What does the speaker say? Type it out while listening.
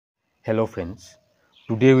Hello friends,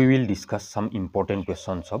 today we will discuss some important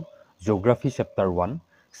questions of Geography Chapter 1,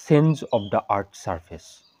 Change of the Earth's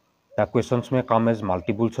Surface. The questions may come as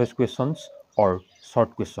multiple choice questions or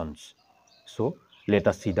short questions. So, let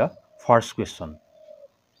us see the first question.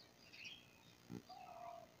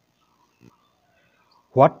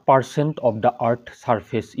 What percent of the Earth's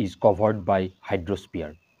surface is covered by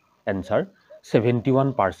hydrosphere? Answer,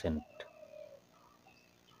 71%.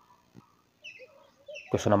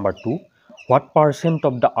 Question number 2. What percent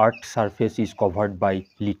of the Earth's surface is covered by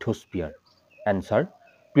lithosphere? Answer,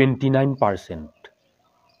 29%.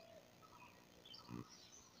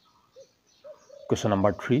 Question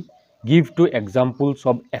number 3. Give two examples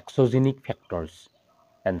of exogenic factors.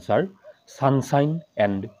 Answer, sunshine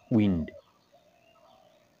and wind.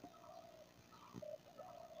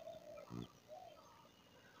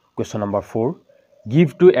 Question number 4.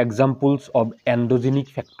 Give two examples of endogenic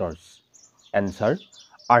factors. Answer,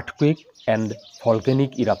 earthquake and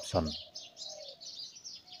volcanic eruption.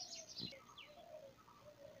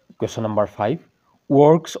 Question number 5.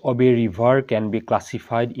 Works of a river can be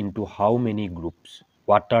classified into how many groups?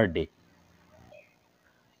 What are they?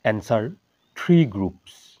 Answer, 3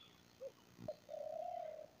 groups.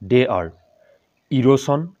 They are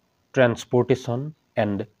erosion, transportation,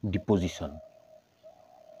 and deposition.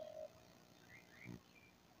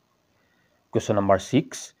 Question number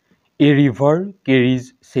 6. A river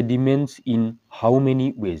carries sediments in how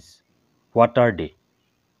many ways? What are they?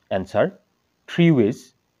 Answer, 3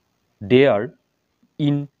 ways. They are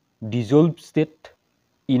in dissolved state,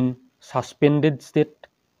 in suspended state,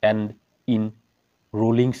 and in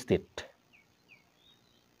rolling state.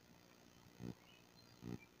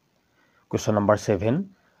 Question number 7.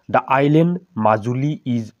 The island Majuli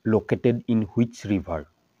is located in which river?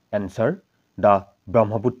 Answer, the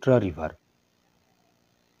Brahmaputra river.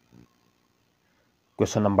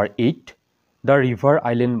 Question number 8. The river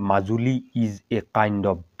island Majuli is a kind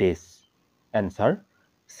of dash. Answer,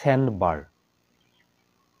 sandbar.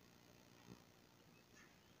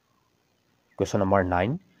 Question number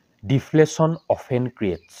 9. Deflation often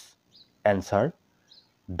creates. Answer,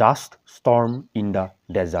 dust storm in the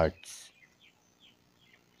deserts.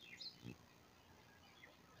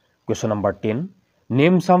 Question number 10.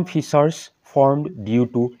 Name some fissures formed due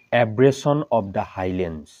to abrasion of the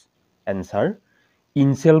highlands. Answer,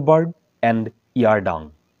 inselberg and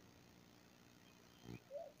Yardang.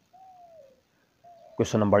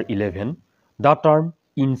 Question number 11. The term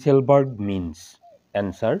inselberg means.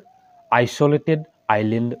 Answer, isolated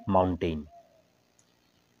island mountain.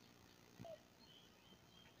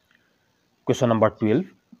 Question number 12.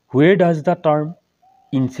 Where does the term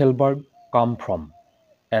inselberg come from?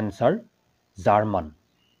 Answer, German.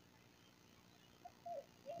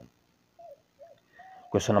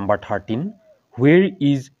 Question number 13. Where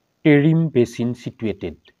is Tarim Basin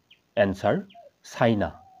situated? Answer,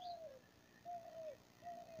 China.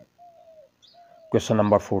 Question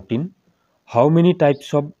number 14. How many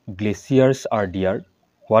types of glaciers are there?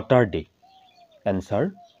 What are they?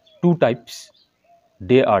 Answer, 2 types.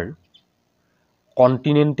 They are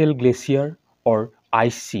continental glacier or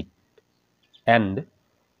ice sheet and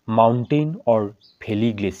mountain or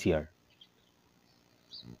valley glacier.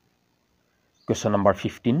 Question number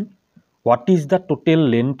 15. What is the total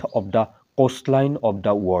length of the coastline of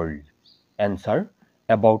the world? Answer,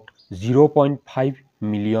 about 0.5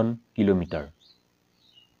 million kilometers.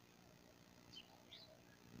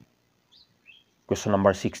 Question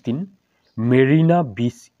number 16. Marina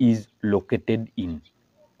Beach is located in.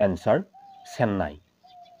 Answer, Chennai.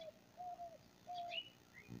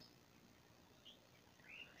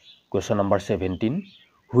 Question number 17.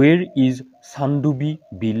 Where is Sandubi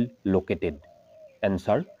Bill located?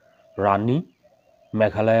 Answer, Rani,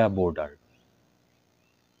 Meghalaya border.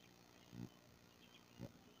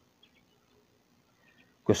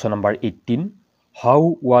 Question number 18.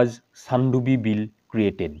 How was Sandubi Bill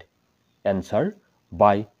created? Answer,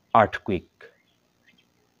 by earthquake.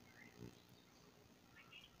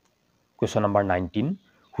 Question number 19.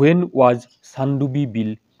 When was Sandubi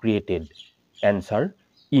Bill created? Answer,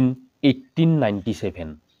 in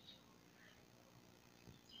 1897.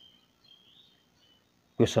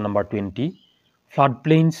 Question number 20.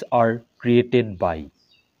 Floodplains are created by.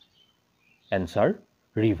 Answer,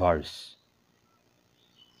 rivers.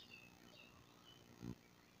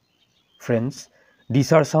 Friends,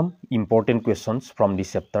 these are some important questions from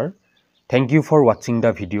this chapter. Thank you for watching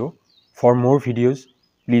the video. For more videos,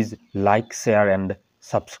 please like, share and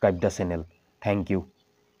subscribe the channel. Thank you.